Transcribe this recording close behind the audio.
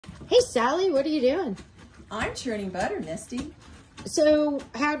Hey, Sally, what are you doing? I'm churning butter, Misty. So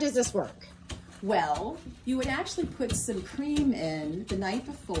how does this work? Well, you would actually put some cream in the night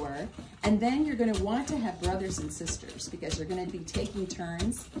before, and then you're going to want to have brothers and sisters because you're going to be taking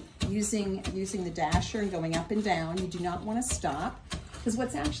turns using the dasher and going up and down. You do not want to stop because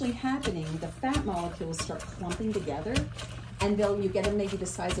what's actually happening, the fat molecules start clumping together, and you get them maybe the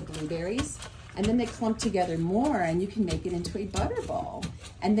size of blueberries, and then they clump together more and you can make it into a butter ball.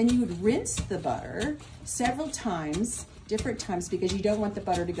 And then you would rinse the butter several times, different times, because you don't want the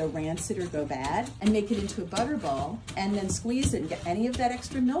butter to go rancid or go bad, and make it into a butter ball and then squeeze it and get any of that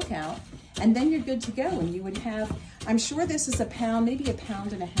extra milk out. And then you're good to go. And you would have, I'm sure this is a pound, maybe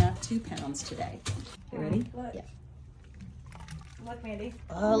 1.5 pounds, 2 pounds today. You ready? Look. Yeah. Look, Mandy.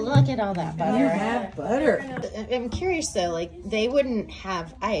 Oh, look at all that butter. You have butter. I'm curious though, like they wouldn't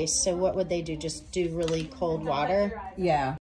have ice, so what would they do? Just do really cold water? Yeah.